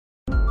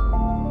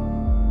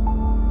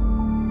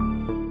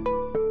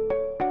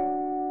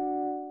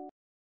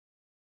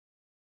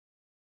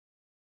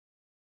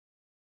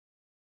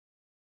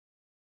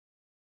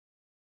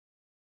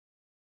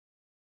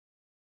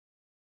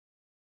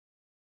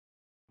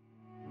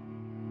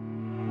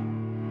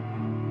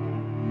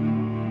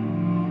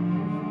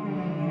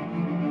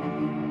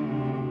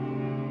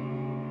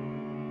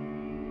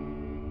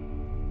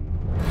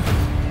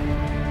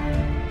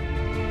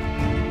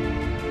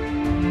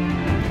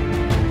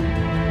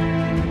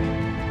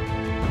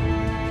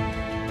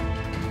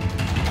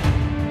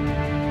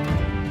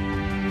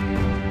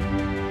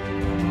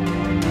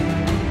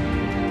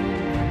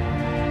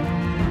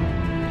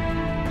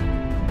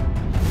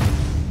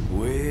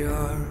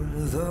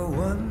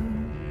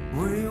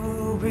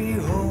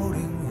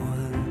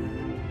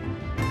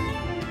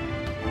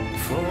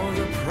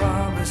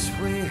promise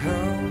we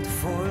held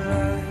for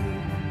life,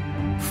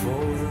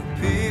 for the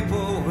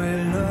people we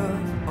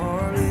love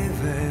are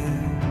leaving.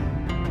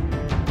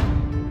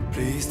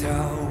 Please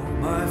tell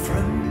my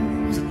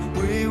friends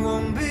we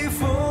won't be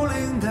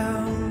falling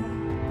down,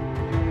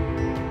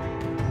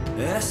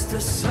 as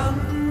the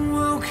sun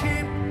will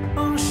keep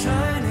on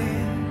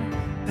shining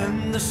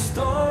and the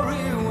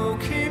story will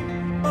keep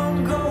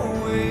on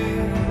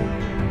going.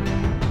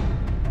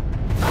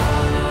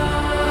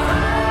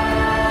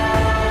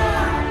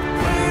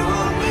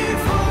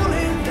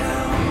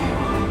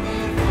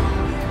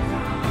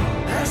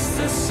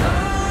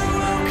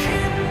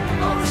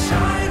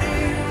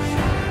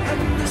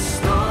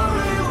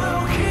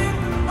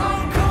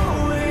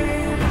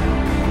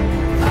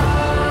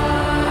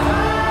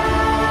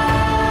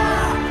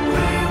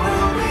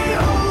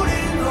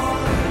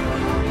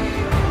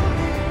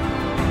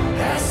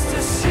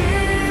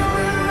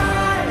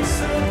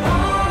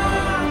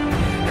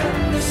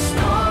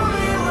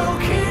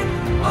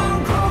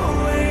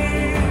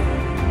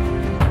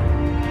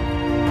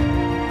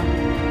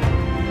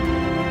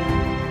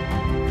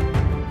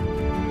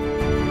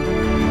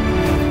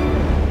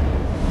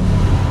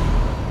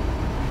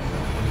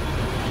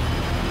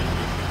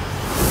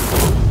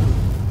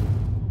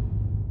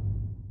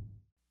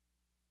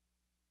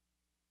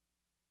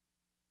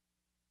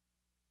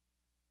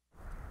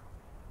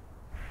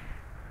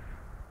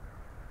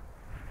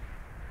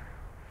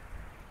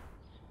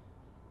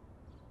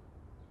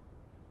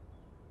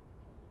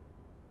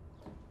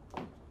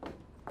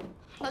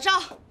老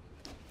赵，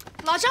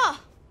老赵，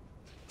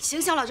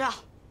醒醒，老赵，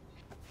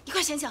你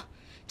快醒醒！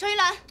赵云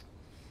澜，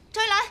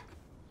赵云澜，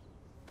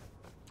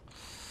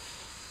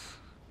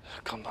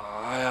干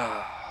嘛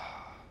呀？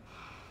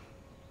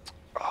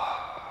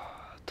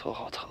啊，头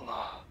好疼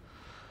啊！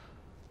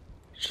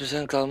之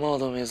前感冒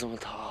都没这么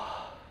疼。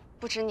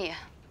不止你，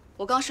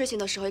我刚睡醒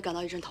的时候也感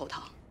到一阵头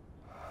疼。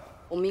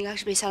我们应该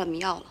是被下了迷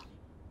药了。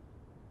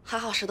还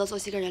好蛇的作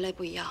息跟人类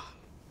不一样，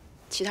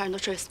其他人都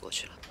睡死过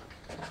去了。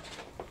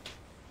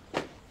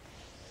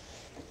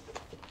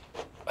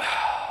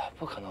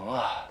 不可能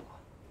啊！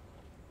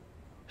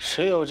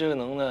谁有这个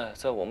能耐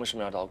在我们身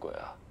边捣鬼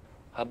啊？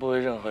还不为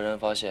任何人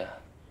发现？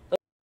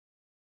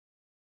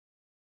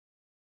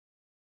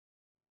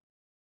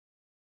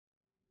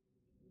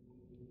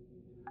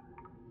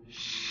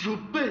鼠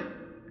辈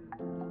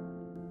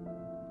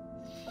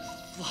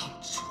放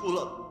出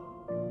了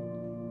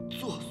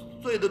作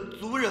祟的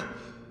族人，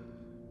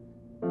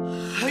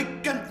还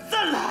敢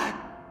再来！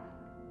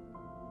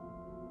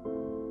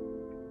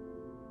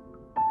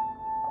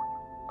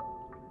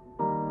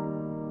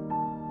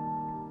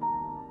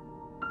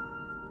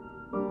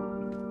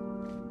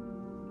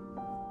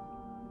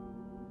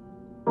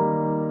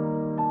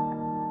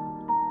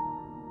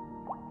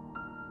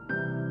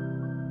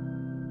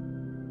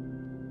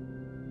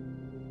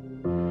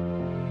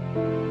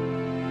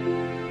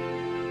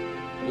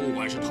 不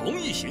管是同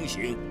意行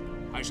刑，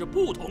还是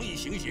不同意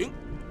行刑，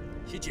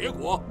其结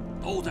果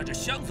都在这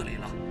箱子里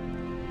了。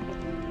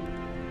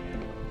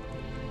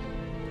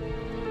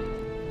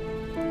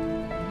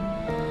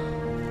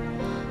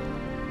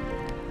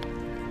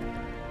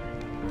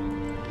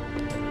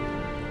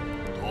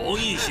同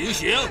意行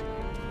刑，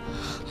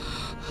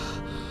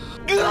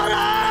哥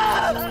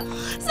了，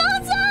嫂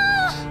子，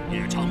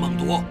夜长梦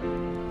多，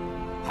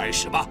开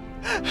始吧。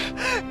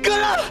哥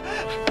了。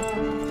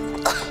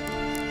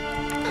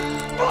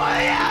 不要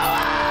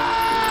啊！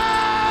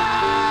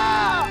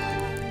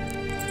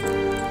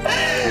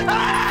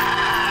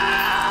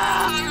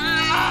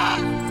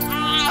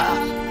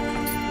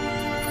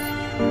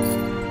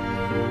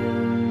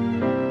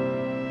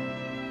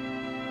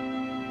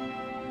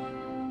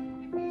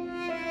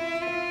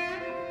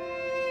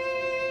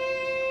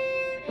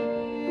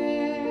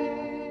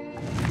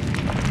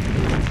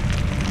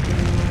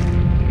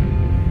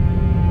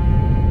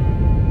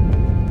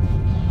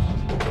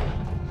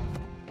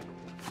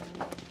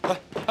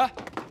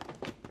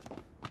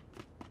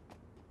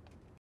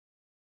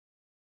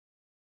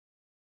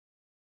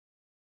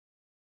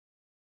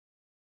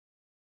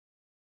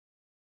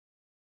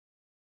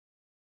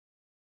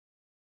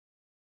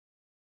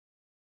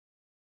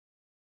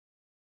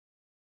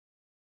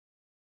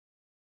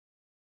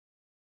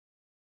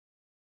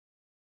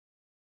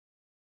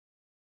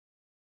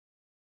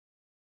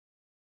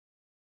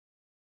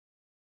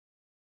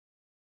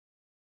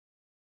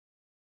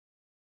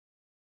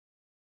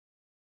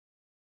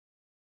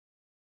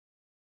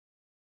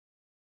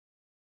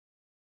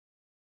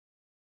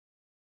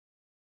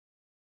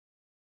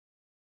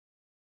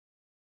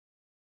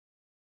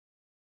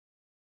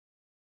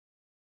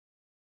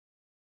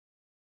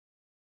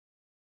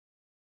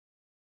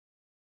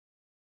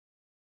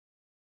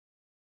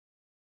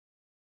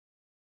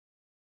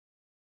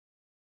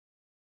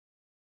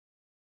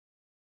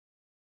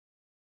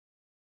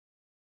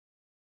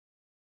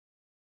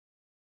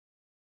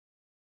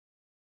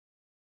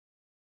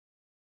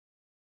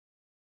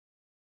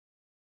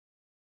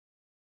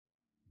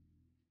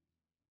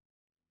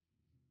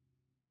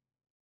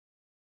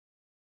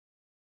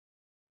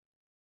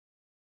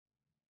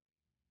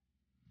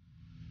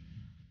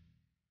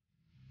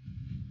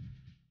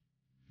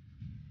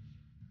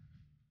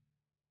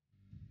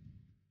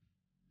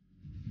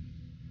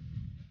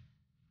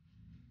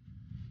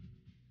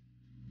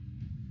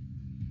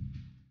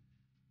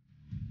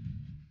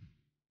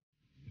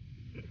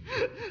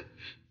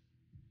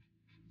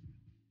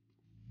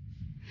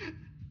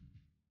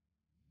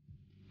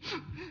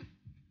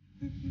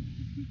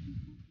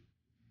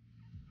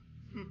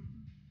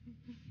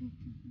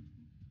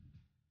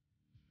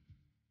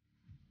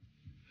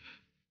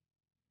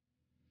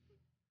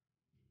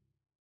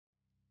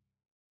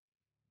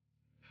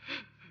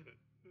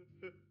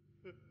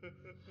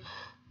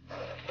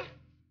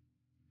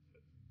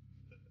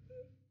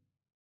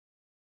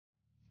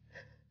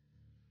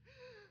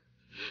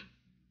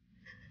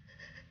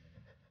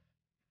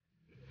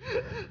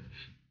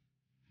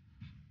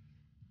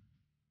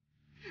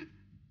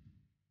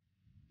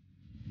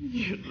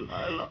你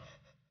来了，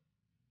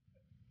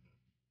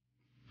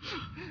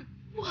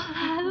我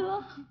来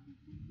了。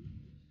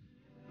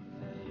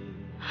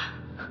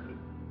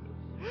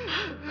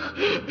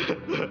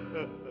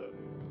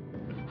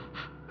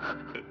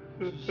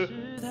时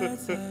代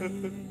在于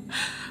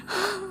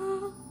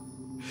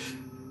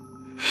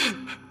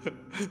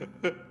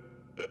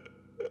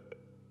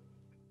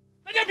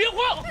大家别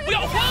慌，不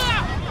要慌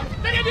啊！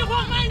大家别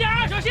慌，慢一点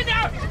啊，小心点，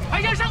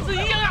还像上次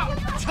一样啊！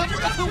全部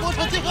跟我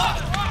闯进河！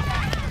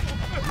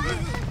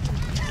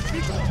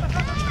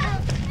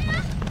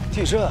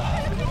地震？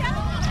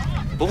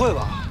不会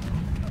吧？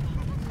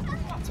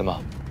怎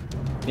么，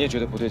你也觉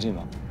得不对劲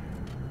吗？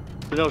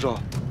陈教授，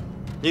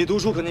你读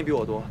书肯定比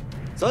我多，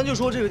咱就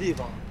说这个地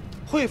方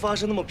会发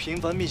生那么频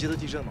繁密集的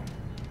地震吗？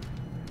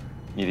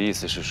你的意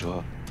思是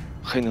说，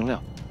黑能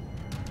量？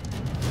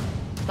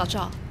老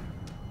赵，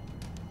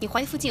你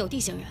怀疑附近有地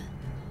星人？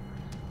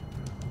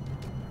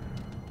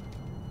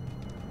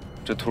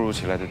这突如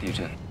其来的地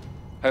震，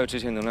还有之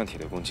前能量体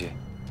的攻击，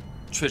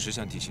确实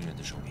像地星人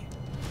的手笔。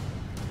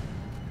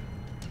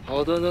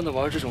好端端的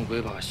玩这种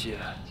鬼把戏，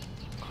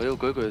可又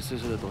鬼鬼祟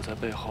祟的躲在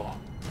背后，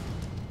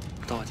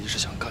到底是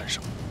想干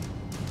什么？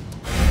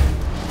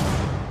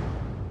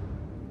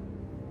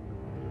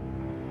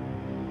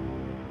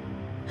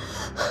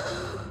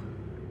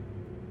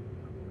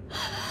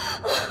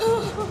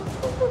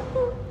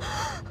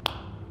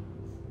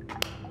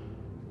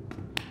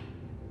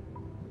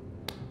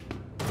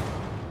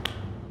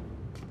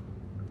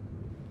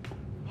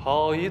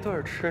好一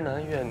对痴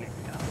男怨女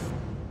呀！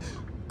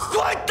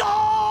快走！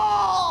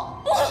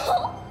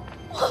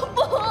我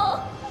不。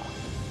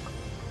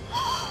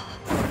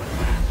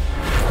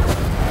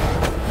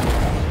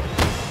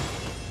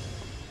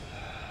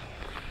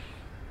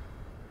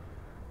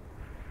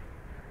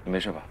你没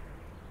事吧？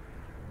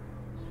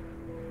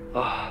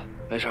啊，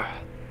没事儿。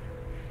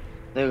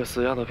那个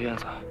死丫头片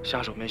子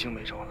下手没轻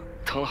没重的，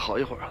疼了好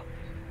一会儿了。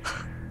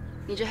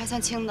你这还算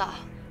轻的，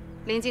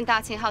临近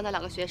大庆还有那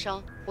2个学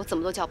生，我怎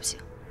么都叫不醒。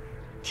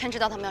天知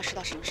道他们要试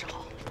到什么时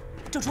候。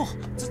教授，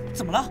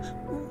怎么了？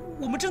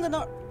我们正在那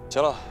儿。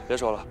行了，别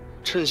说了，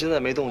趁现在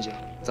没动静，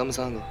咱们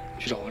3个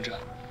去找王震。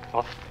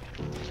好。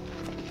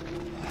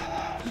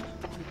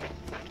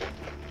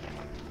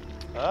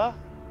哎，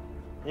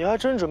你还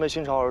真准备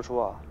倾巢而出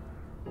啊？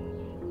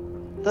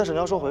带沈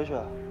教授回去？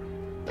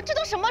这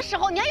都什么时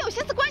候，你还有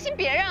心思关心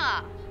别人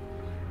啊？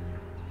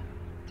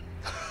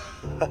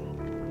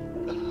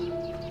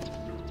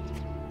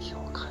替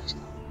我看一下。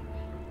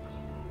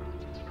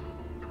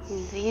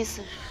你的意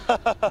思是？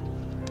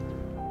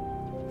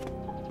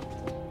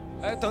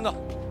哎，等等，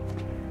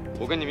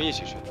我跟你们一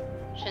起去。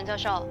沈教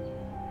授，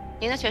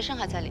您的学生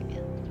还在里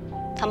面，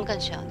他们更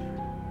需要你。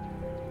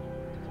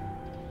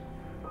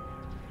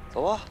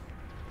走啊，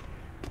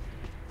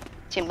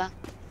请吧。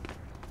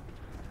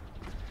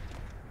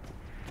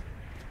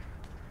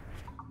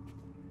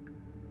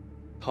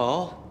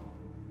逃？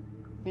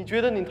你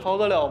觉得你逃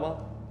得了吗？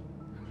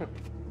哼，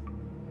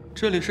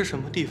这里是什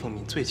么地方，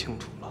你最清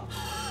楚了。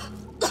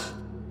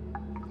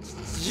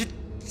你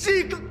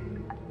这个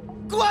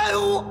怪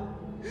物，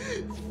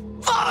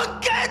放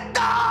开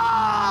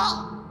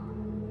他！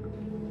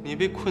你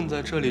被困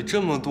在这里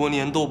这么多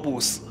年都不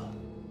死，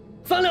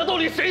咱俩到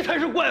底谁才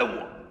是怪物？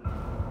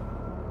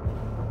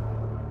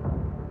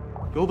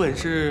有本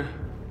事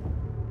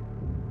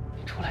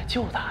你出来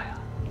救他呀！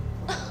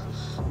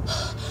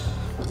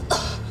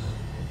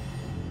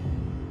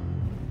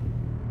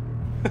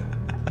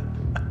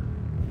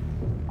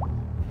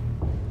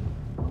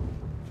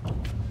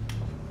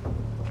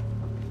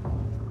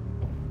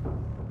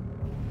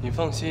你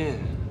放心，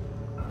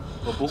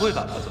我不会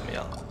把他怎么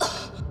样。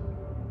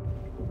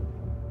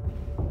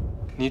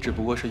你只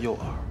不过是诱饵，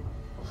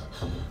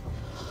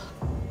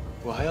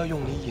我还要用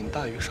你引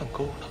大鱼上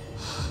钩呢。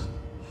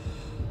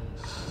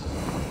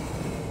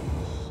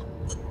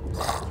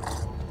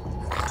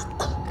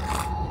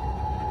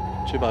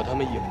去把他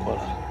们引过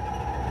来。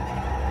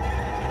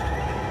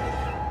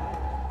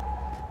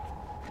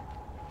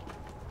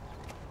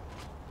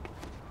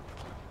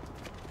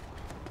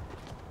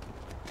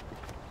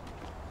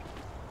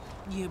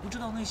也不知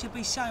道那些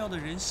被下药的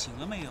人醒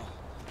了没有。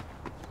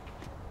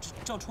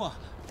赵处啊，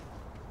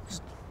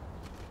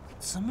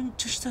咱们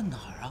这是在哪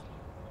儿啊？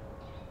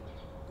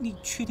你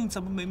确定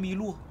咱们没迷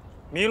路？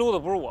迷路的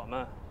不是我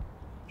们，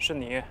是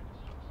你。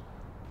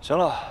行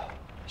了，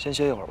先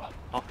歇一会儿吧。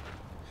好。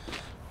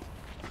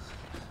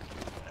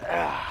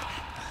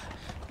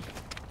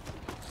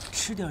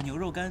吃点牛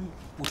肉干，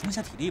补充一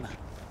下体力吧。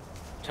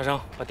小生，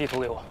把地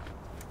图给我。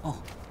哦。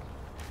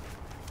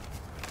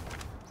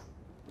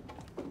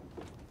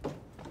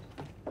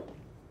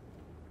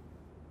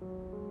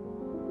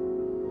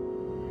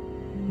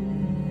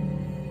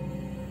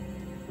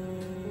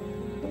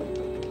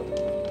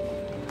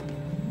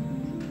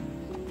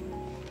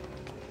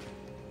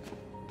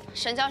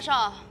 沈教授，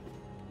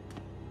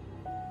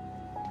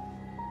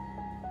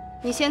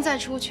你现在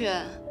出去，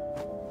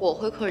我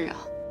会困扰，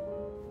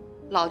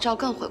老赵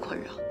更会困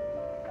扰。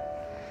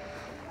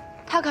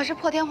他可是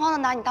破天荒的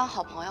拿你当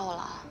好朋友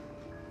了，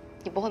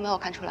你不会没有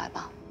看出来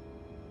吧？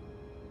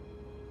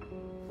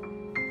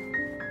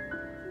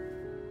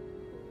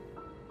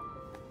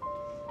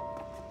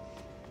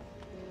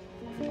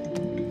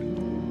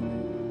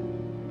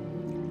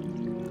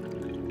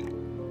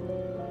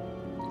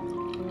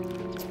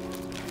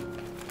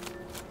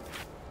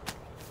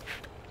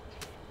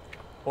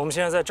我们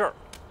现在在这儿。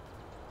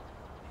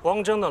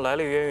王征的来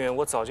历渊源，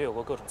我早就有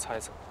过各种猜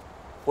测。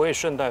我也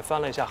顺带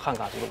翻了一下汉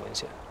嘎族的文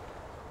献。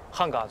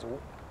汉嘎族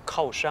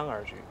靠山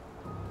而居，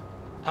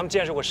他们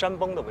见识过山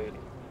崩的威力，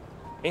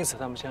因此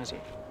他们相信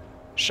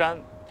山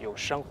有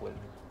山魂，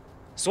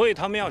所以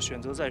他们要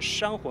选择在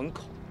山魂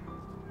口，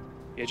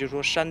也就是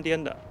说山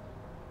巅的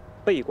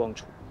背光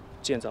处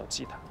建造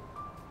祭坛。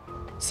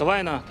此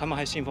外呢，他们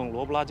还信奉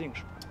罗布拉禁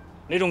术，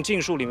那种禁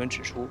术里面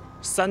指出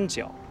三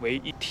角为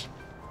一体。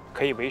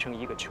 可以围成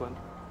一个圈，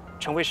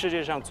成为世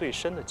界上最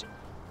深的井，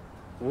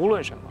无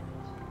论什么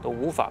都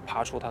无法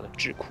爬出它的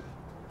智库。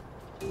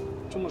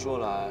这么说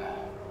来，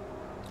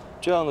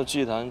这样的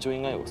祭坛就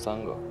应该有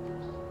3个，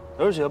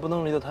而且不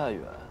能离得太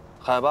远，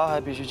海拔还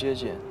必须接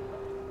近，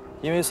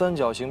因为三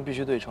角形必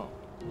须对称。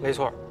没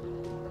错。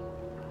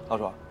老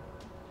赵，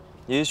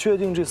你确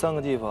定这3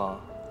个地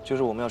方就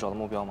是我们要找的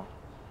目标吗？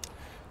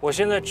我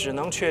现在只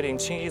能确定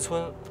清溪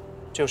村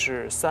就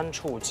是3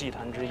处祭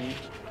坛之一，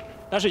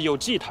但是有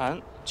祭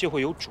坛。 就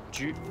会有主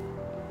居，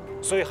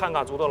所以汉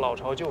嘎族的老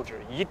巢旧址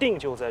一定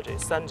就在这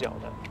3角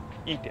的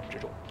一点之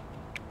中。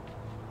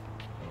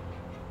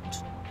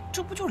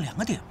这不就2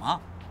个点吗？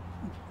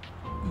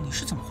你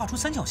是怎么画出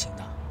三角形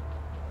的？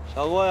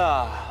小郭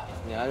呀，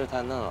你还是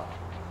太嫩了。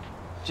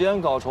既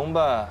然搞崇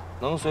拜，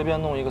能随便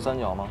弄一个3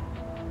角吗？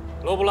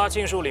罗布拉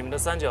禁术里面的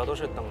3角都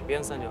是等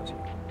边三角形，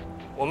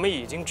我们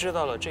已经知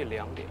道了这2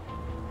点，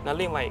那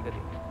另外一个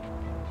点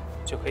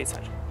就可以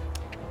猜出。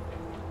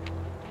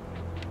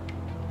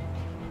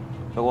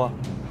 小郭，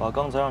把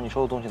刚才让你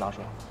收的东西拿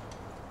出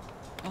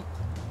来。啊，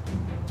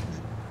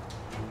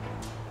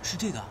是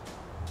这个。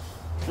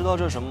知道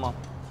这是什么吗？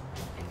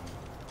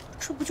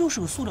这不就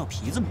是个塑料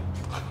皮子吗？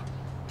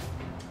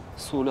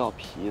塑料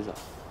皮子，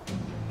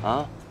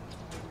啊？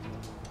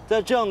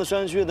在这样的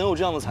山区能有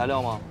这样的材料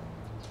吗？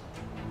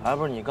还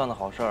不是你干的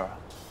好事儿，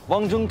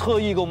王征特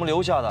意给我们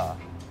留下的。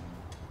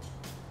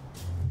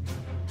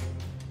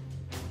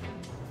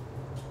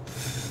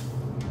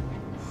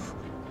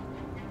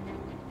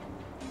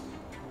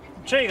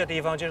 这个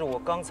地方就是我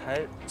刚才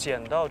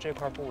捡到这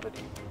块布的地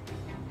方，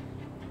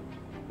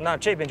那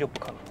这边就不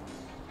可能了。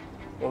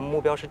我们目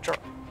标是这儿。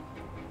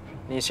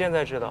你现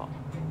在知道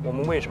我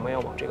们为什么要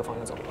往这个方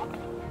向走了吧？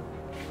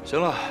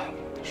行了，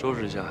收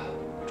拾一下，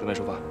准备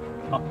出发。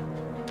好。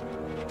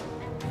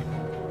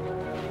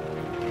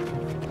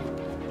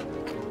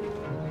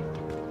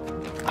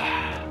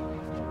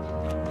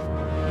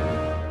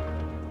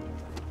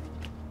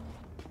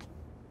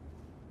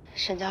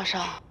沈教授。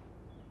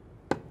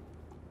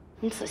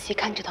 你仔细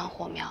看这团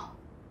火苗，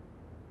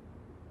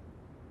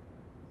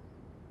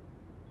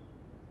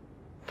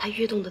它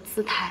跃动的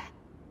姿态，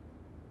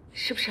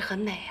是不是很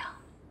美啊？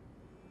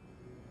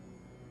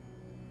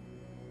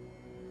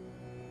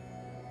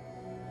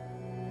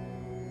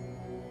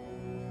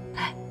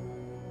来，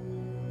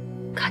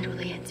看着我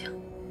的眼睛。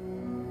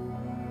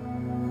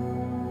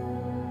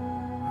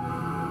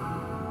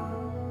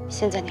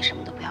现在你什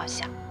么都不要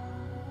想，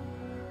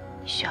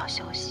你需要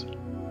休息，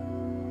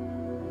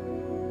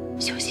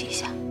休息一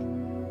下。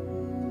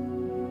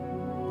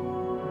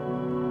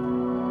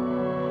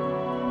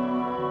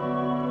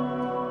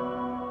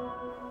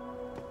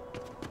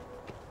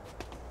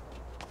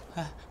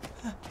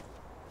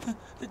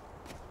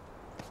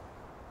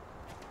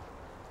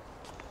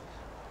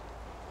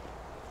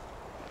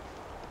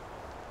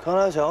 看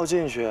来想要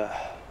进去，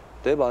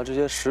得把这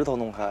些石头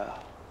弄开啊。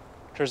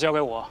这事交给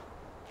我，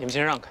你们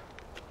先让开，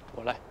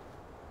我来。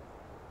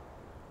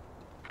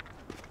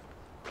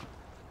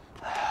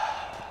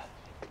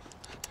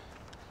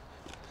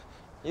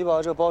你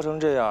把这包成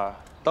这样，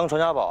当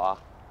传家宝啊？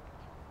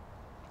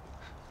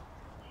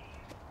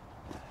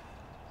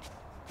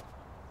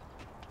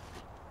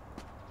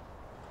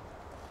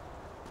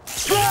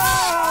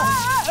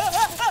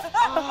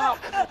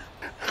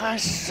干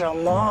什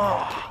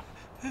么？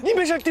你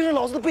没事盯着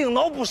老子的背影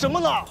脑补什么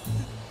呢？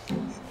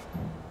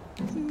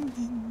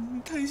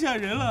你太吓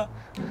人了！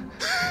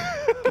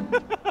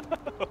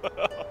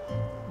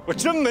我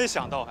真没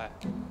想到，哎，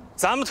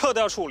咱们特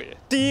调处理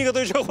第一个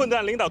对这混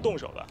蛋领导动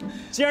手的，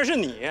竟然是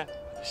你！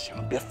行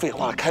了，别废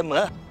话了，开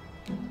门。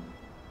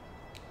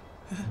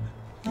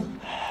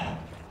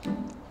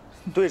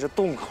对着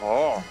洞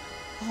口，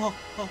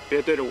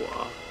别对着我。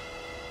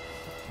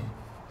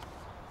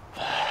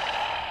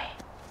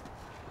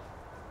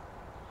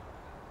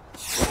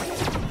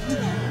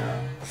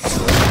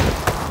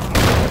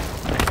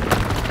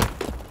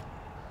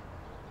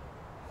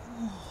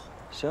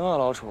行啊，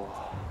老楚，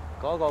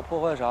搞搞破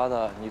坏啥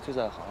的，你最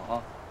在行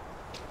啊。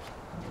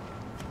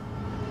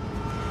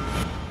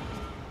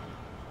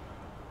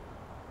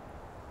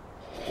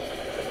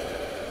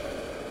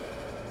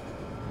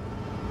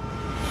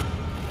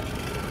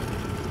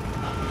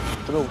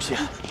准备武器。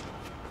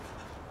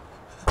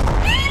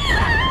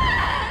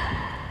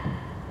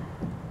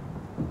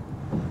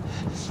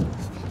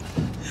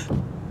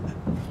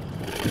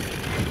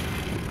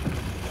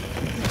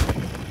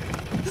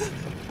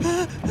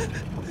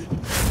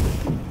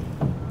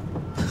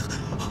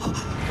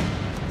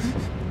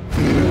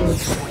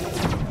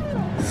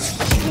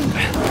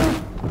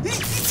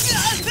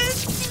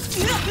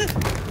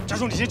家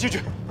属，你先进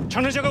去，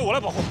长城交给我来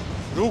保护。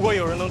如果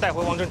有人能带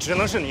回王城，只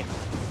能是你。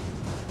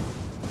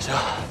行，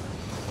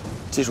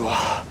记住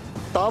啊，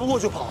打不过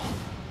就跑，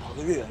跑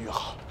得越远越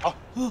好。好，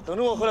等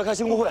着我回来开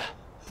新工会。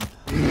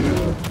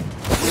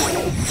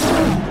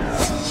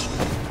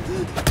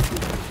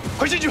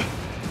快进去！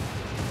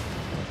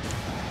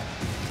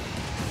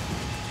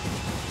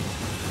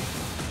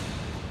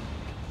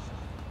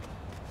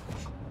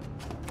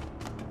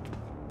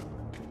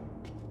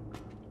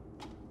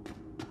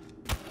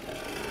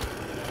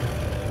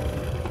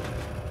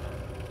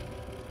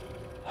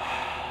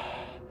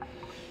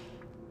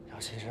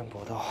亲身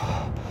搏斗，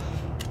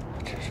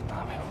真是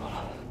难为我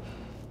了。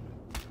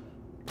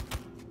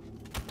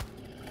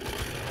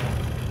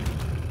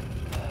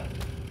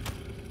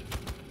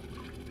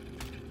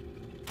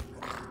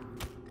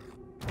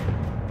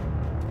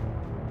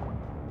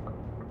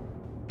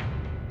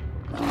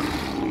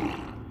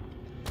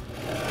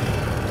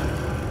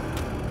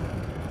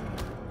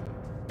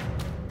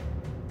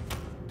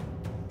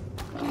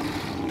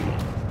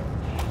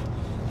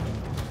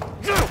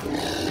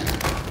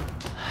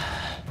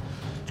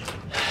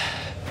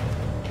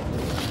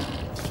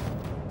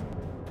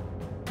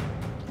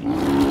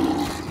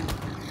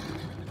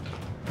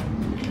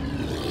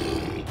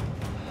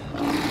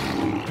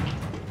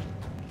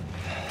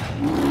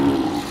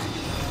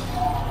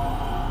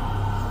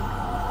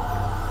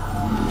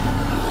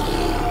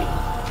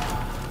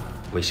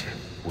危险，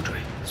勿追，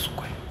速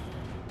归。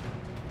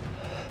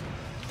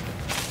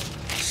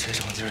这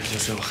种地儿就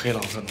只有黑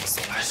狼子能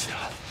搜来袭了。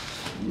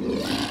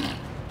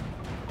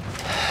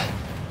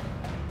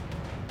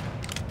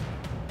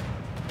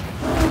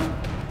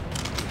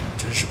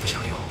真是不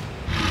想用。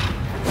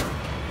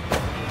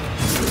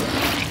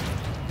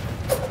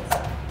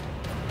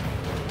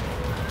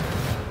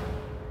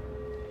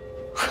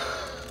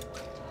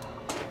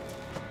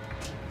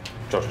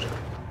赵处长，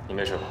你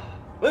没事吧？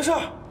没事。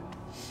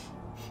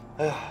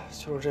哎呀，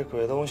就是这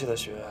鬼东西的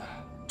血，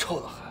臭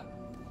得很。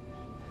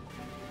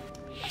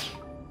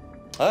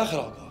哎，黑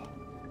老哥，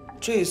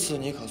这次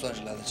你可算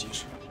是来得及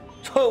时，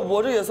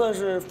我这也算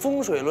是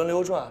风水轮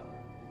流转，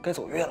该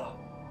走运了。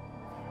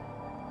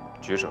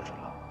举手之劳。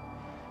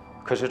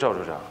可是赵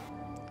处长，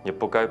你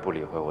不该不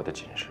理会我的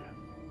警示。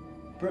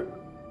不是，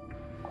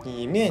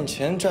你面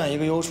前站一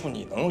个幽处，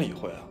你能理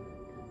会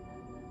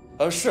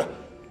啊？是，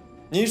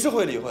你是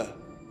会理会，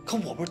可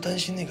我不是担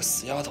心那个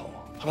死丫头吗？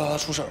害怕她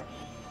出事儿。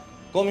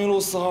光明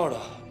路4号的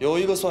有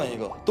一个算一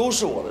个，都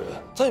是我的人，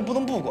咱也不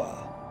能不管啊。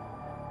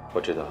我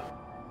知道，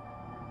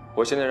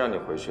我现在让你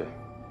回去，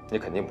你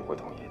肯定不会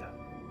同意的。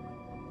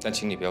但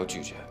请你不要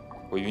拒绝，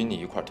我与你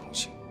一块同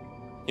行，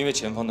因为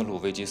前方的路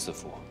危机四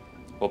伏，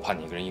我怕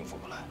你一个人应付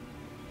不来。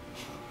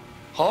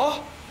好啊，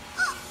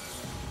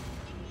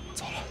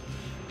糟了，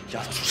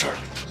丫头出事儿了。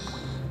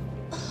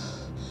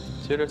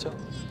接着叫。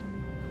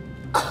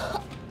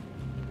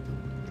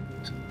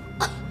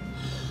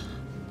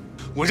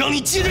我让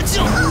你接着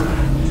叫！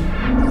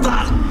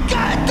放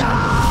开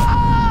他！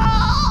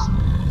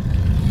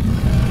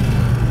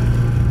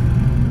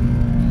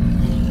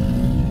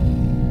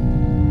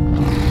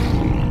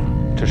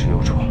这是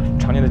幽处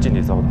常年的禁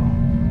地骚动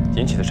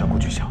引起的山谷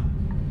巨响。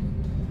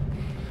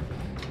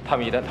他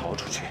们一旦逃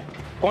出去，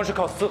光是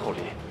靠嘶吼力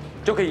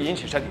就可以引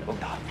起山体崩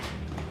塌。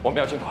我们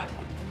要尽快。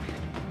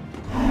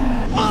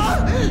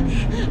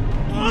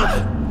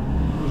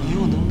你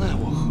又能奈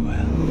我何呀？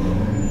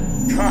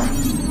他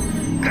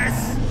该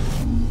死！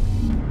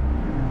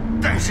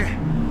但是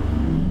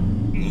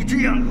你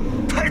这样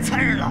太残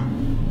忍了。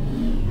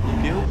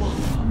你别忘了，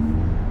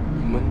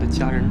我们的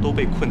家人都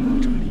被困在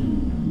这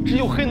里，只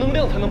有黑能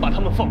量才能把他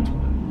们放出来。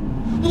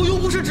我又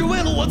不是只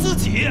为了我自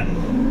己。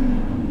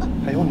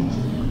还有你，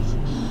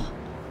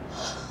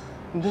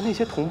你的那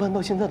些同伴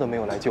到现在都没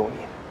有来救你，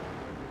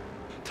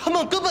他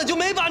们根本就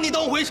没把你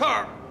当回事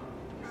儿。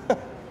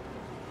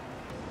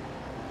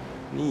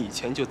你以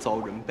前就遭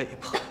人背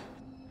叛，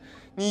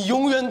你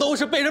永远都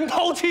是被人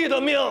抛弃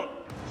的命。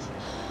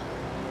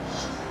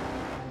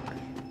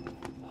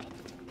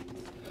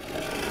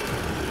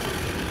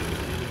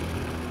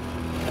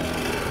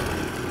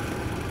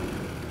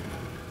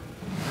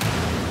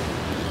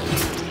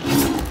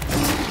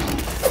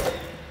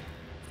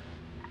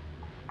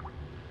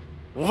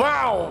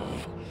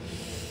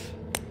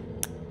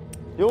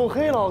有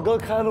黑老哥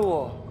开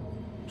路，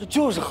这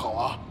就是好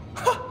啊！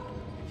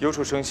幽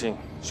处生性，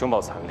凶暴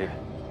残烈，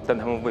但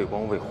他们为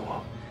光为火，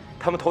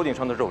他们头顶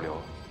上的肉瘤，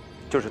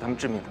就是他们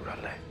致命的软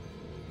肋。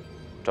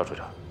赵处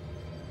长，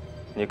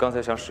你刚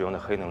才想使用的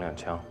黑能量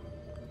枪，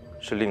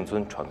是令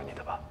尊传给你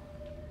的吧？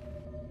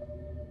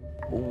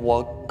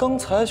我刚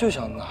才就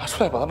想拿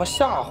出来把他们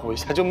吓唬一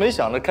下，就没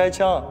想着开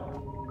枪。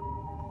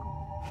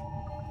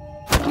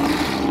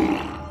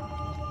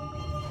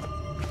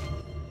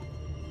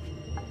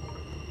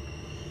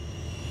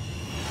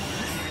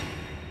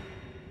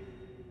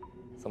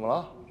怎么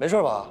了？没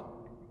事吧？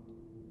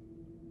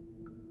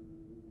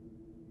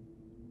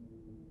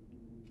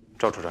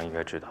赵处长应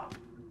该知道，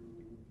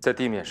在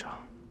地面上，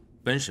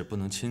本使不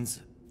能亲自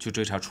去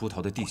追查出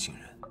逃的地星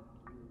人。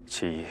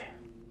其一，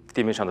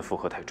地面上的负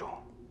荷太重，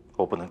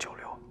我不能久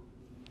留；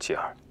其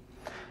二，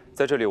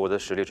在这里我的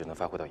实力只能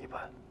发挥到一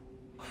半。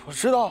我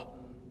知道，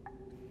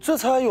这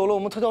才有了我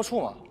们特调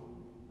处嘛。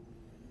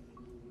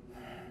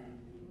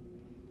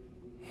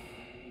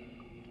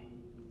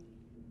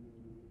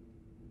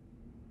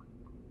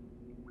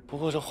不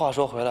过这话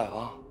说回来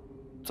啊，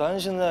咱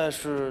现在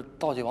是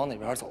到底往哪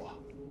边走啊？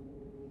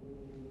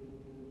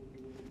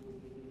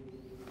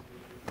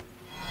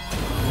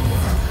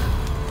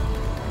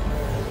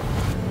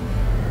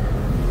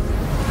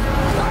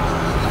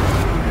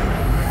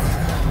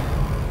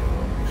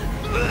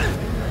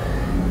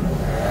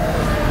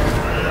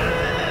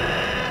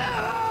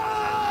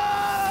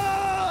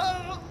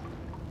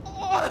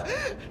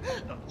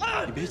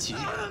你别急，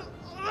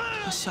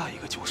他下一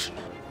个就是你。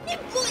你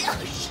不要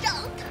伤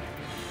他，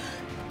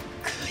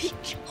可以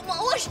折磨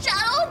我、杀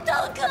了我都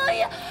可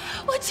以，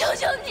我求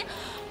求你，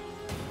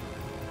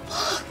放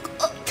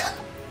过他！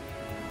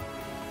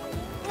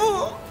不，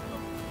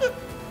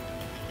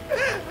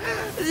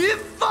你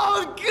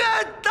放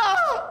开他，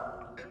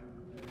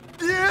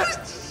别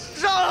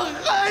伤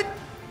害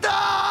他！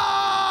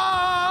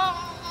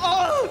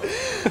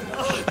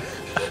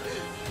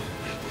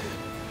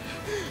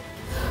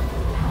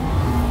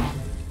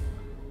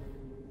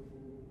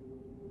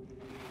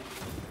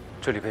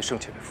这里被圣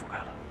气给覆盖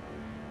了，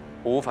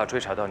我无法追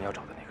查到你要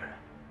找的那个人。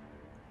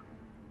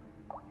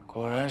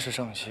果然是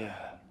圣气。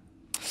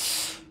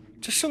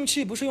这圣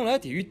气不是用来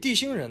抵御地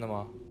星人的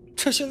吗？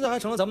这现在还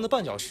成了咱们的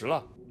绊脚石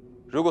了。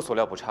如果所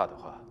料不差的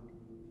话，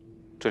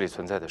这里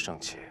存在的圣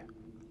气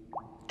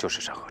就是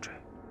山河锥。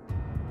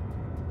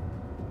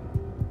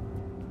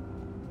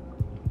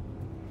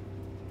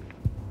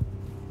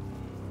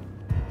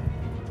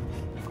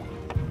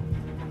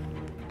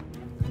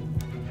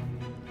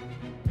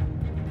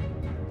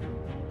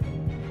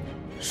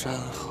山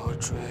河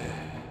锥，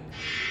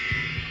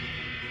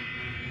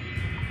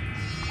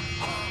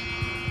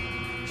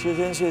谢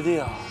天谢地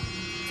啊，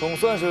总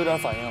算是有点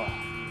反应了。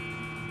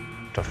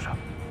赵处长，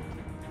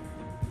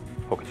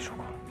我跟你说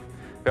过，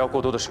不要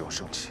过多的使用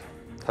圣气，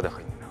它的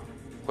黑能量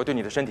会对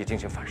你的身体进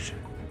行反噬。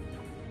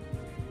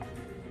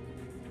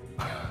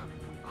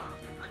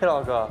黑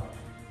老哥，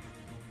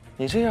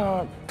你这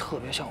样特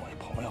别像我一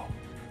朋友。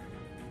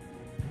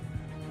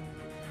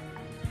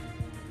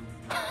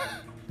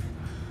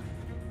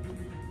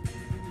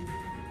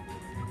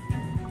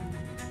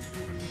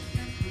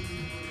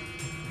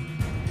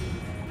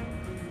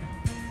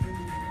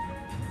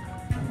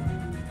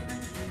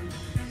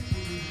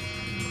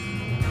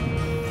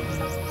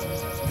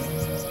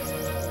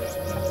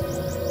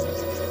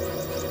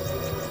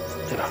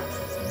这边。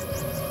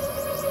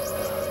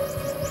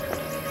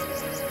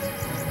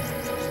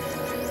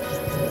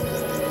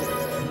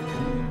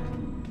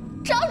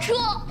赵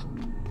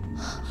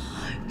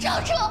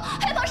处，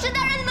黑袍石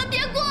大人，你们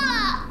别过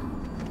来！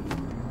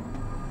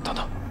等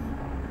等，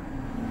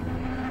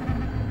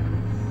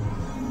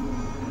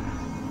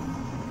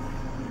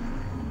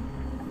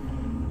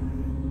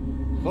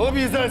何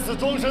必在此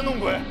装神弄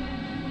鬼？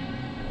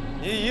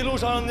你一路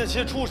上让那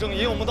些畜生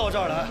引我们到这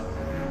儿来，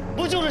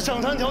不就是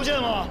想谈条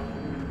件吗？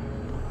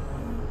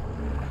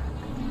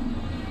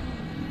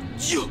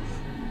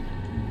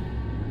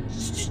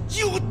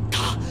救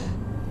他，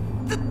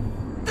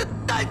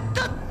带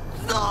他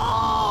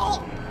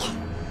走！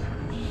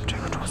这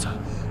个柱子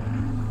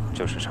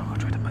就是山河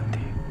锥的本体，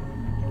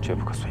绝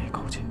不可随意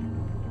靠近。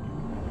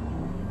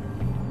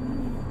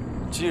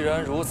既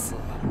然如此，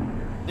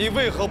你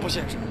为何不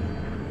现身？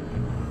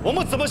我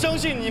们怎么相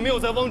信你没有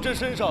在汪真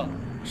身上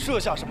设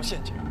下什么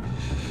陷阱？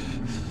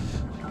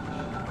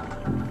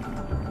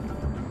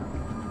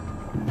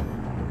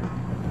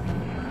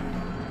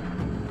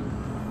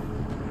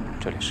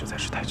这里实在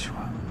是太奇怪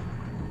了，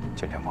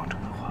就连王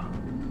正的话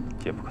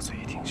也不可随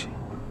意听信。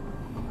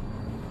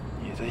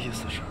你的意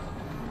思是，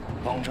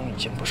王正已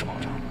经不是王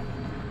正了？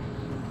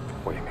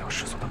我也没有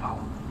十足的把握。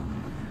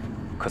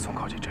可从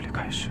靠近这里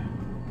开始，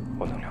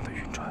我能量的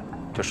运转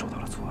就受到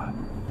了阻碍，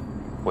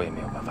我也没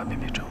有办法辨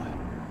别真伪。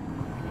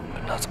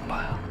那怎么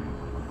办呀？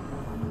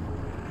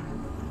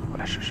我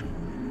来试试。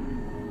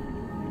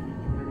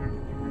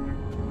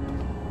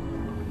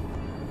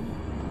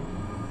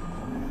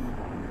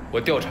我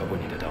调查过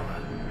你的档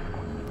案，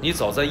你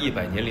早在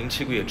100年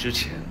07个月之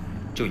前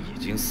就已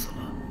经死了。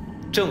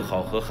正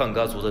好和汉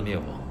嘎族的灭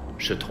亡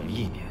是同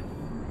一年。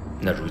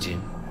那如今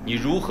你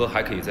如何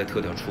还可以在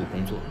特调处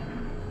工作？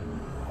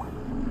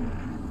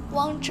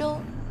汪征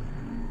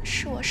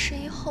是我失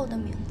忆后的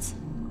名字，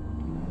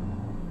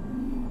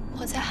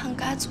我在汉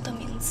嘎族的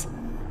名字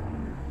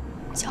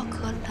叫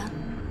格兰。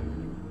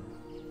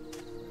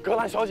格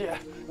兰小姐，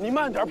你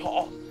慢点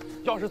跑，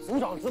要是族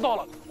长知道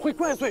了，会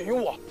怪罪于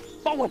我，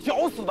把我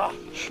绞死的。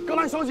格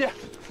兰小姐，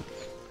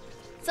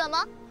怎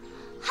么，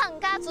汉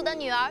嘎族的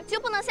女儿就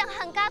不能像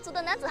汉嘎族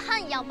的男子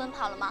汉一样奔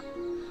跑了吗？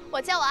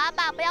我叫我阿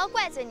爸不要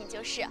怪罪你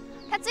就是，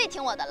他最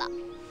听我的了。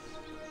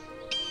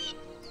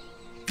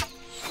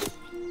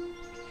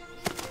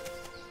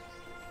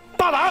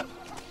大胆！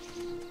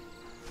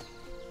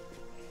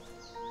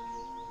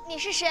你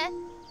是谁？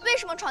为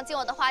什么闯进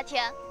我的花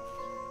田？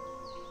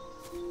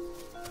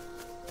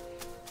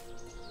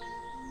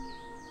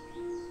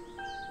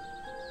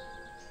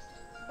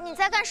你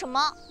在干什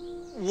么？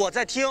我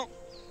在听。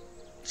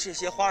这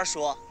些花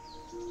说，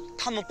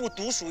它们不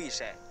独属于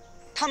谁，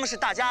它们是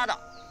大家的。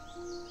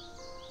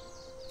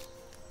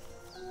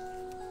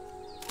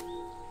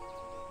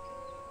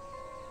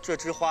这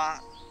枝花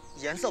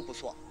颜色不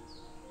错，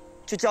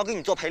就交给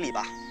你做赔礼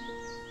吧。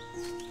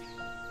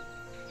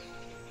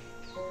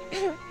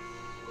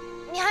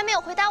你还没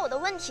有回答我的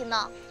问题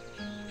呢。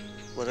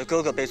我的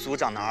哥哥被族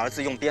长的儿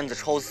子用鞭子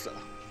抽死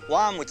了，我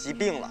阿母疾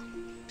病了，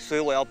所以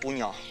我要捕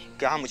鸟，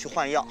给阿母去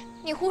换药。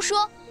你胡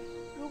说！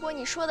如果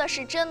你说的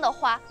是真的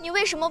话，你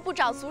为什么不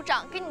找族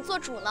长给你做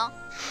主呢？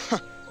哼，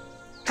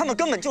他们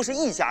根本就是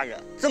一家人，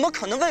怎么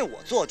可能为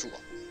我做主？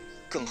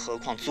更何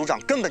况族长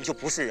根本就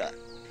不是人，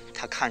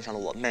他看上了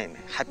我妹妹，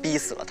还逼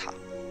死了她。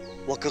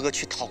我哥哥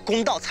去讨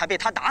公道才被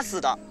他打死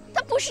的。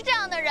他不是这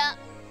样的人。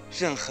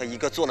任何一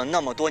个做了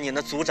那么多年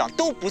的族长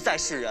都不再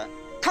是人，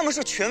他们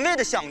是权威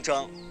的象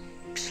征。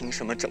凭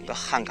什么整个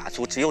汉嘎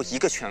族只有一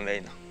个权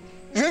威呢？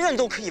人人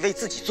都可以为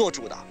自己做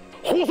主的。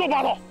胡说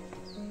八道！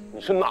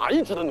你是哪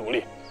一支的奴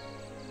隶？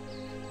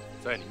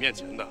在你面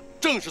前的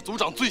正是族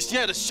长最心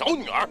爱的小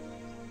女儿。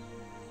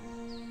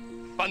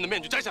把你的面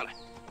具摘下来。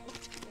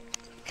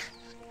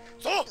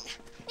走。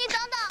你等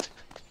等。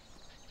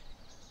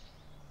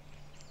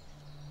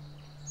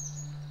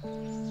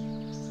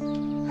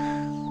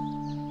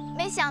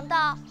没想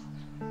到，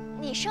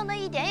你生的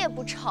一点也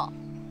不丑。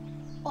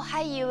我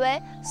还以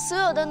为所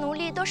有的奴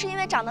隶都是因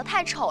为长得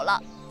太丑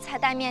了才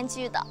戴面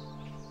具的。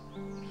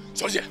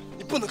小姐，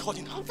你不能靠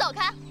近他。你走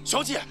开！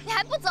小姐，你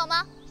还不走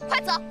吗？快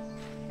走！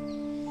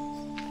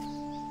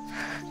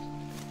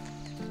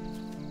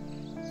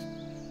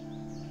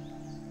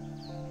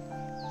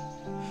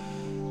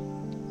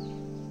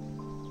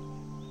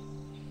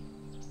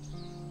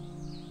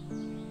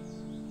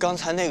刚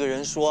才那个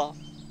人说，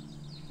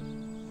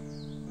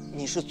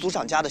你是族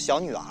长家的小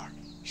女儿。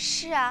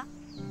是啊，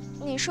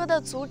你说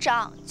的族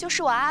长就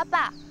是我阿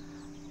爸，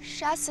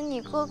杀死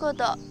你哥哥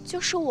的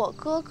就是我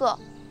哥哥。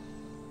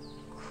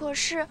可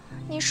是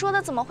你说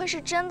的怎么会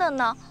是真的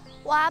呢？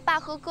我阿爸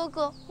和哥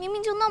哥明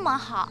明就那么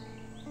好。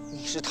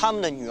你是他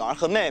们的女儿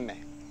和妹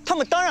妹，他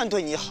们当然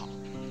对你好，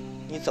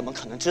你怎么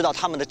可能知道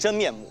他们的真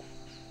面目？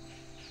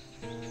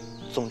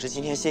总之，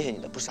今天谢谢你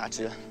的不杀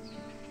之恩。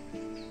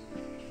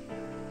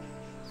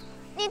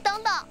你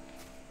等等，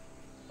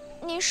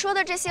你说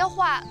的这些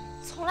话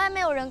从来没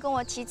有人跟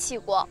我提起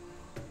过。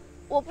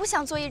我不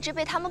想做一只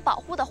被他们保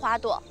护的花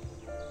朵。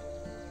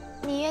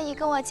你愿意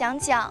跟我讲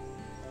讲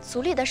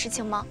族里的事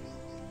情吗？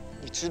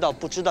你知道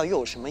不知道又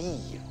有什么意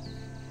义？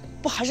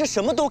不还是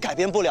什么都改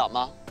变不了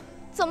吗？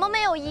怎么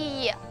没有意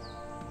义？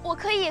我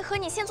可以和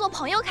你先做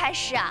朋友开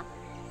始啊！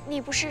你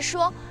不是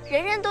说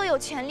人人都有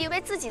权利为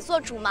自己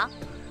做主吗？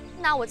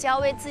那我就要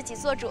为自己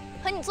做主，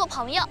和你做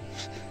朋友。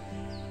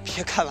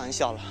别开玩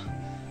笑了，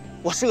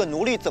我是个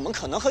奴隶，怎么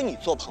可能和你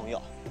做朋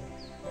友？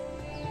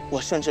我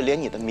甚至连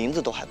你的名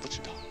字都还不知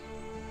道。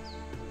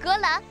格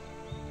兰，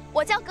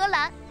我叫格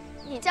兰，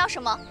你叫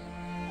什么？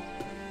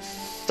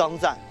桑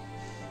赞。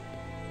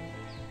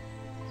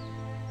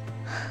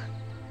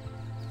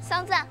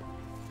桑赞，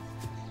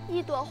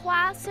一朵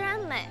花虽然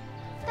美，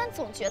但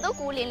总觉得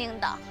孤零零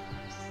的。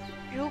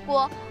如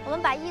果我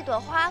们把一朵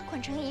花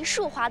捆成一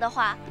束花的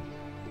话，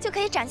就可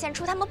以展现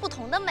出它们不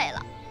同的美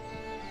了。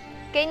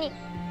给你。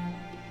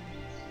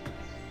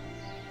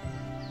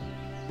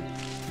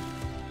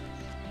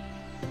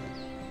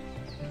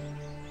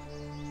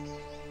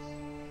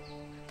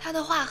他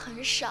的话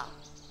很少，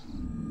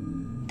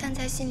但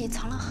在心里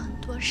藏了很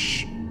多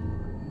事。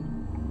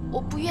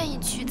我不愿意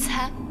去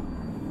猜，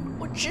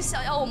我只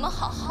想要我们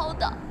好好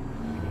的。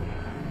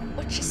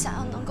我只想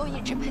要能够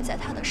一直陪在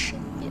他的身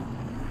边。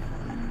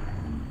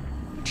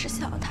我只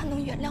想要他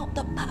能原谅我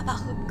的爸爸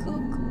和哥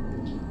哥。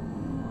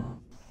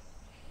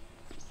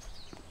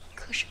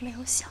可是没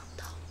有想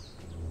到，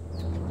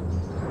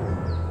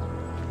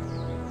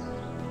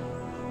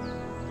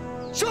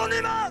兄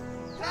弟们！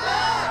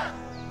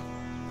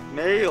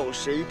没有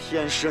谁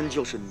天生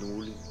就是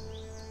奴隶，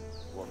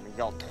我们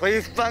要推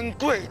翻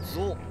贵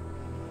族，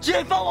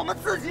解放我们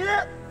自己！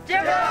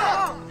解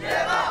放！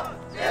解放！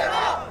解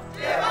放！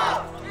解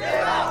放！解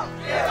放！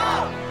解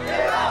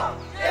放！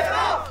解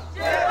放！解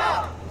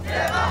放！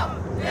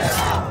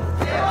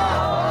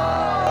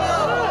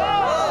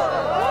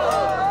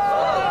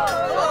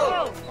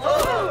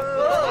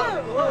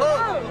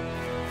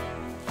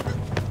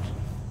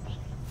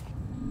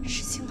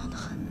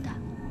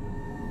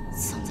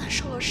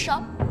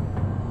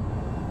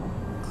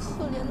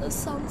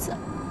在，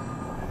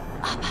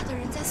阿爸的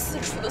人在四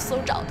处的搜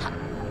找他，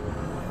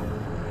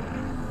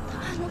他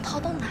还能逃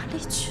到哪里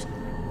去呢？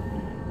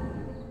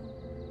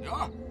女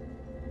儿，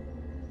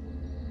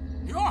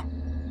女儿，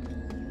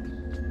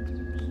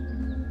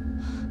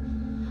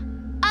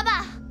阿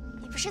爸，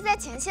你不是在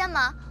前线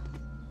吗？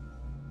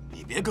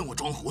你别跟我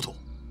装糊涂。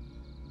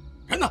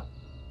人呢？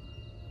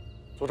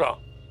组长，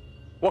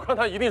我看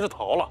他一定是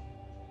逃了。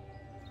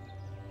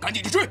赶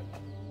紧去追！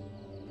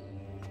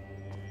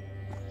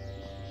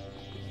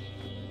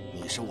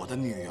你是我的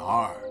女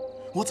儿，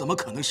我怎么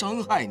可能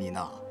伤害你呢？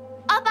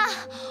阿爸，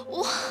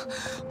我……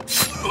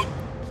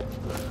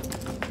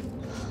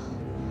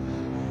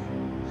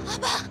阿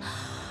爸，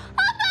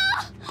阿爸，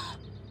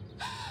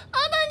阿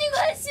爸，你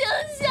快醒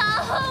醒！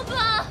阿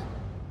爸，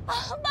阿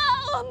爸，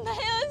我没有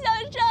想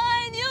伤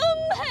害你，我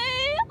没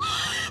有，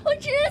我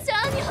只是想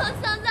让你和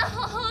桑桑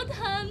好好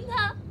谈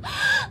谈。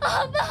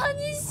阿爸，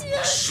你醒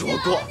醒！说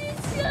过，你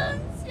醒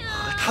醒！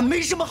和他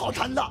没什么好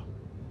谈的。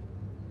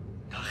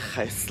他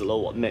害死了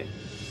我妹，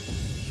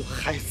又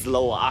害死了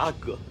我阿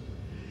哥，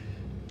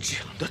这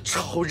样的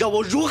仇让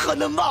我如何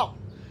能忘？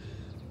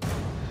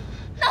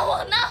那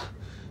我呢？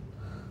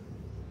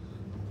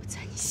我在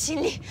你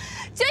心里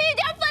就一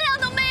点分量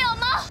都没有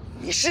吗？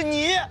你是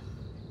你，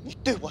你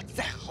对我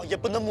再好也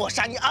不能抹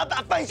杀你阿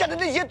爸犯下的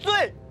那些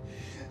罪。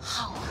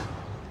好啊，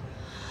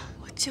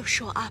我就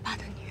是我阿爸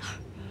的女儿，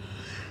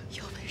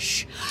有本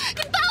事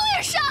你把我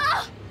也杀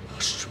了！我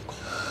说过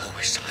我不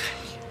会伤害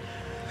你，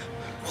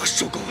我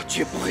说过我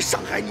绝不会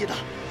伤害你的。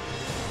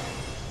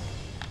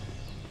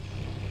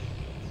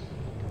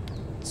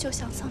就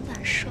像桑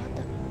赞说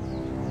的，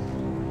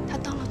他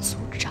当了组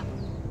长，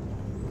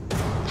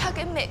他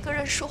给每个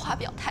人说话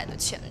表态的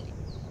权利。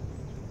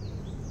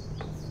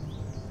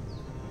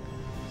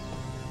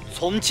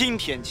从今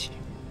天起，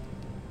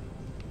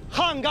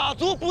汉嘎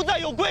族不再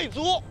有贵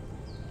族，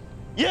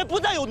也不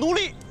再有奴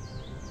隶。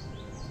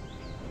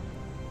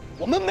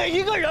我们每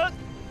一个人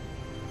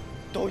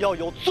都要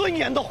有尊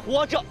严的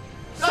活着。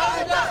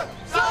三战！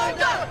三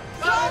战！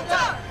三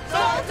战！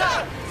三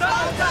战！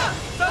三战！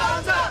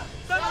三战！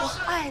我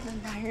爱的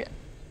男人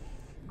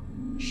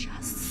杀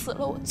死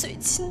了我最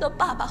亲的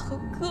爸爸和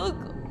哥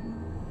哥，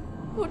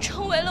又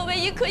成为了唯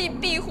一可以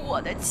庇护我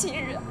的亲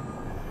人。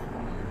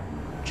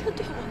这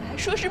对我来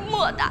说是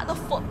莫大的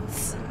讽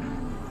刺。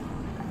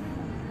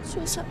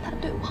就算他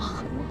对我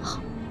很好，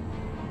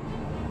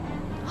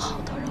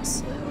好到让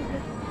所有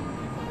人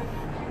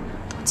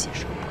都接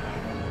受不了。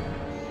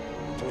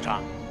组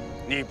长，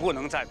你不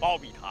能再包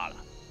庇他了，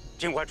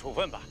尽快处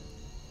分吧。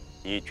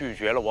你拒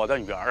绝了我的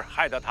女儿，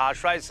害得她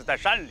摔死在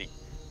山里，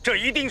这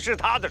一定是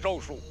他的咒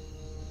术。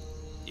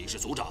你是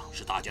组长，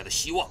是大家的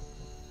希望。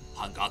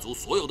汉嘎族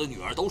所有的女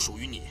儿都属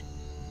于你，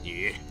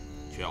你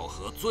却要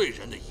和罪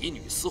人的遗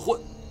女厮混，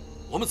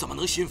我们怎么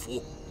能心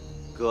服？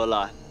格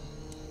兰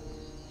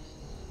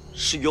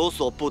是有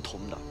所不同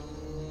的。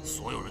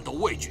所有人都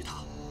畏惧他，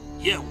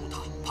厌恶他，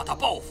怕他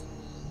报复，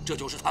这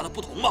就是他的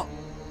不同吗？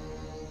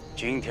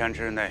今天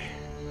之内，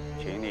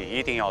请你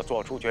一定要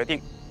做出决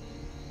定，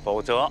否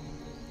则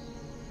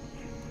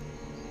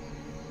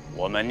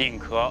我们宁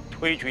可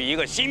推举一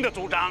个新的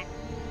组长。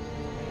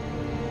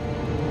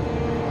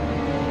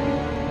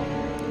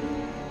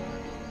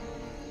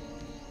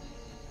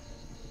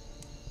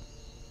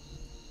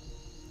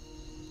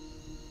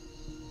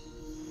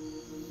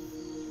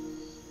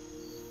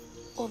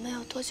我们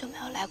有多久没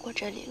有来过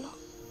这里了？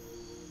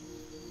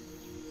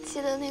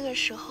记得那个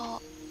时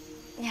候，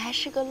你还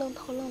是个愣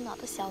头愣脑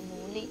的小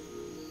奴隶。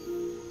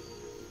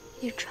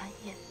一转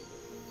眼，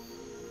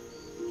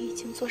你已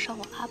经坐上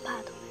我阿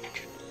爸的位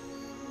置。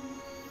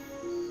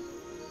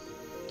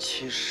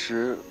其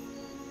实，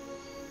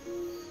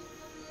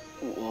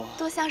我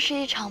多像是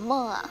一场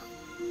梦啊！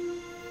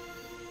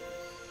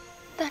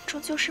但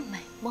终究是美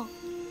梦，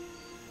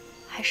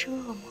还是噩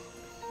梦？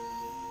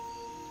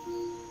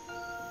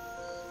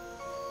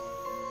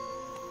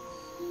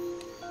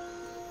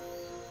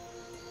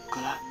格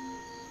兰，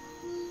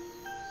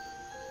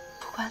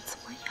不管怎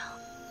么样，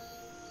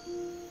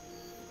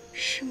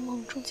是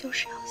梦终究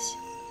是要醒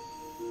的。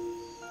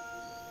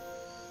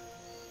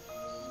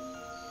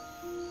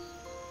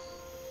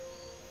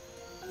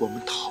我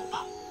们逃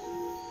吧。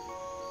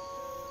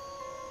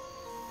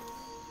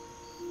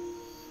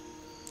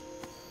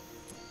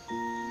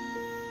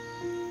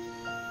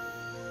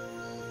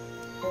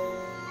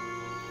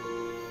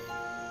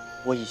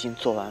我已经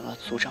做完了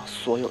组长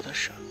所有的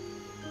事儿，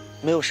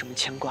没有什么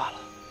牵挂了。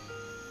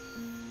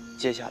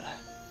接下来，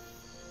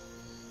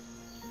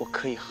我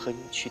可以和你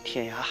去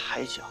天涯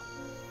海角，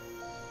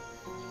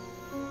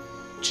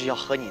只要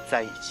和你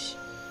在一起。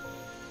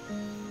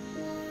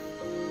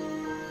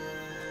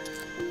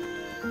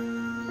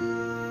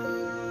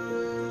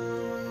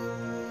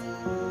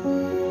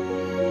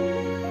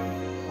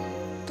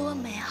多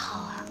美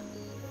好啊！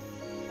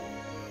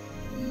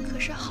可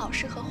是好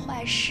事和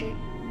坏事，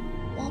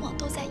往往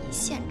都在一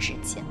线之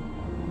间。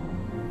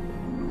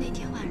那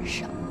天晚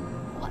上，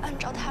我按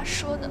照他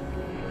说的，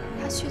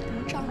他去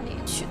灵帐里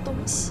取东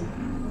西，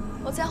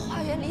我在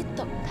花园里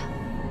等他。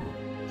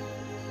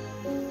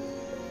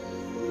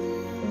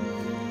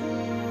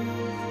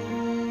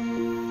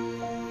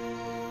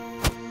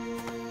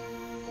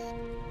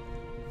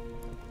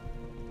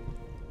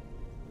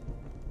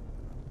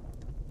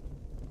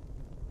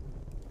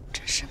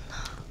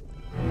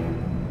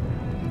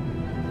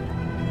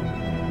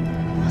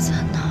在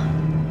哪儿？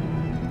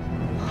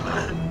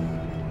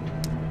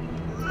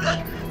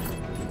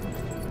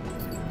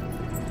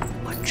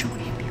我终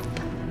于明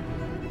白，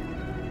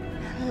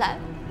原来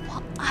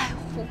我爱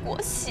护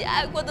过、喜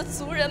爱过的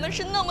族人们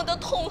是那么的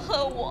痛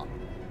恨我。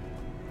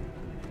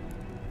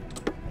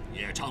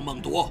夜长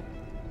梦多，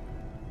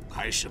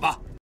开始吧。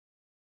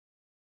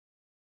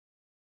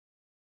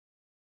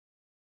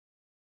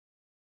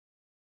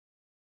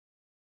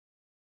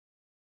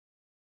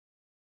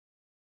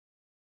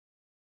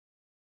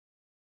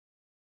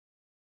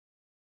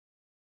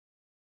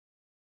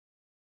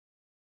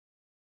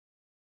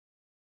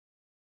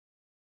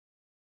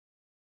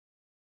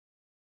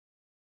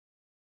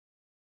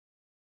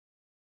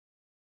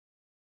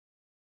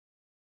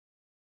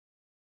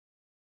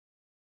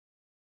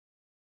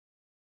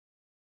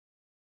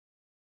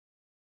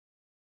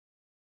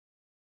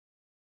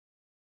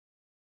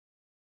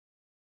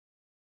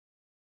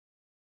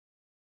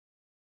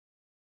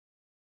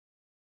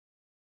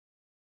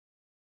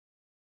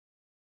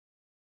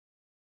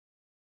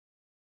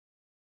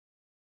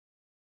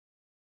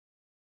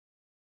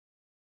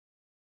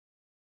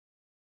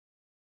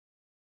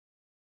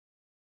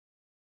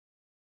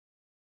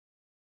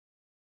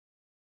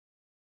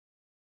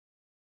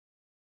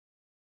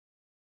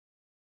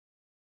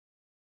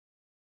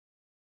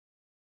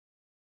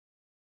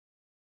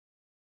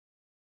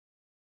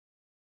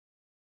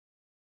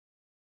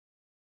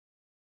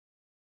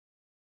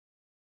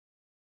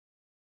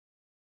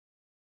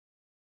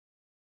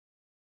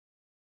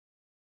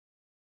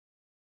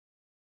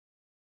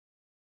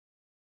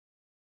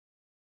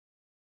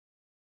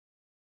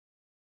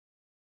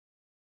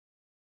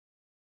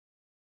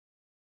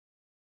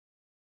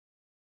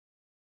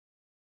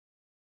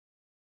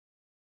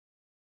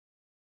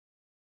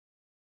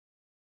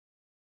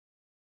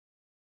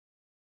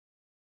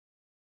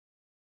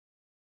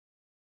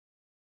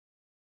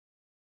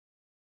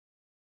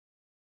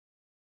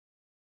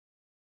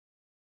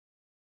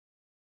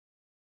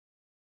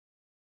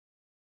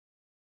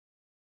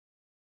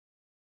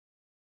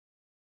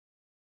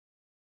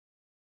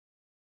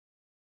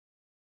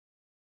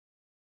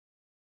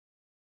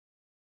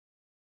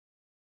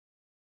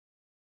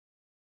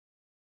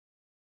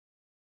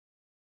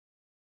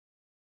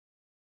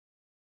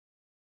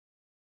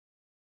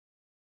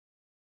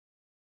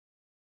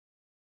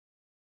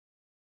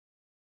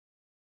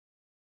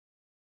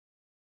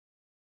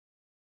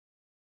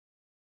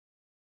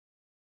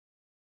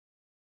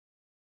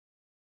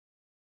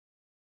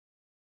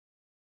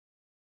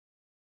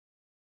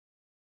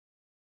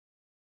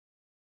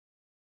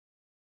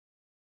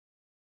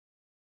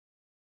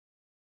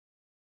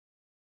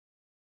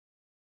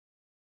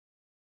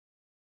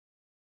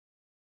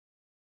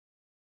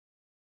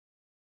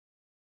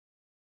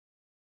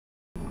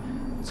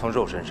从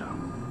肉身上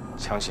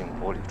强行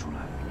剥离出来，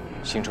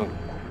形成永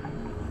固。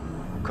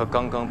可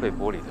刚刚被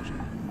剥离的人，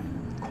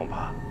恐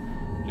怕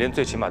连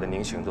最起码的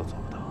凝形都做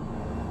不到。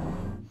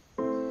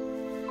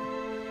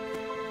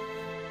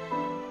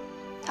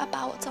他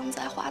把我葬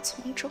在花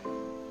丛中，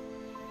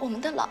我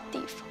们的老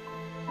地方。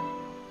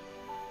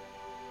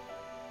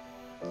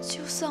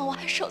就算我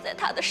还守在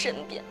他的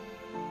身边，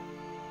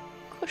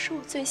可是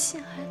我最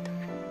心爱的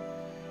人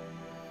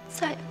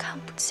再也看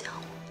不见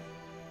我。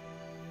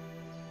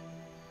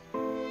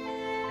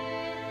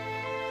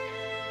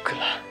葛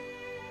兰，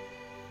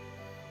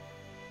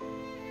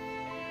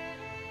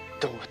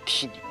等我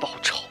替你报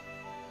仇。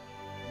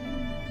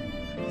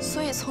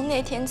所以从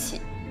那天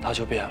起，他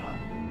就变了。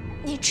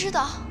你知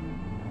道？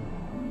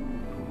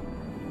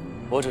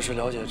我只是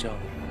了解这样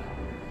的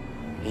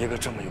人，一个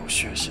这么有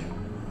血性、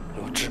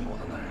有智谋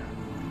的男人，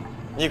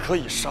你可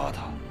以杀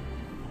他，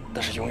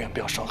但是永远不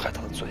要伤害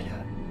他的尊严。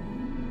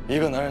一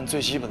个男人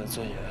最基本的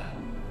尊严，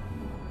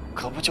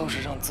可不就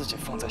是让自己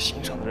放在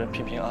心上的人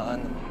平平安安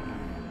的吗？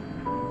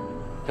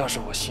要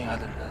是我心爱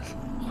的人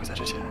会在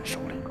这些人手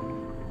里，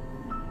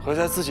会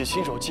在自己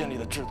亲手建立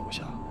的制度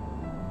下，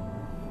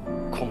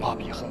恐怕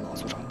比恨老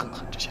族长更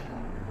恨这些人。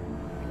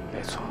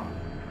没错，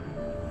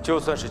就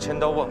算是千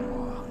刀万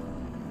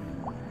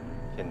剐，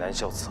也难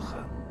消此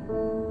恨。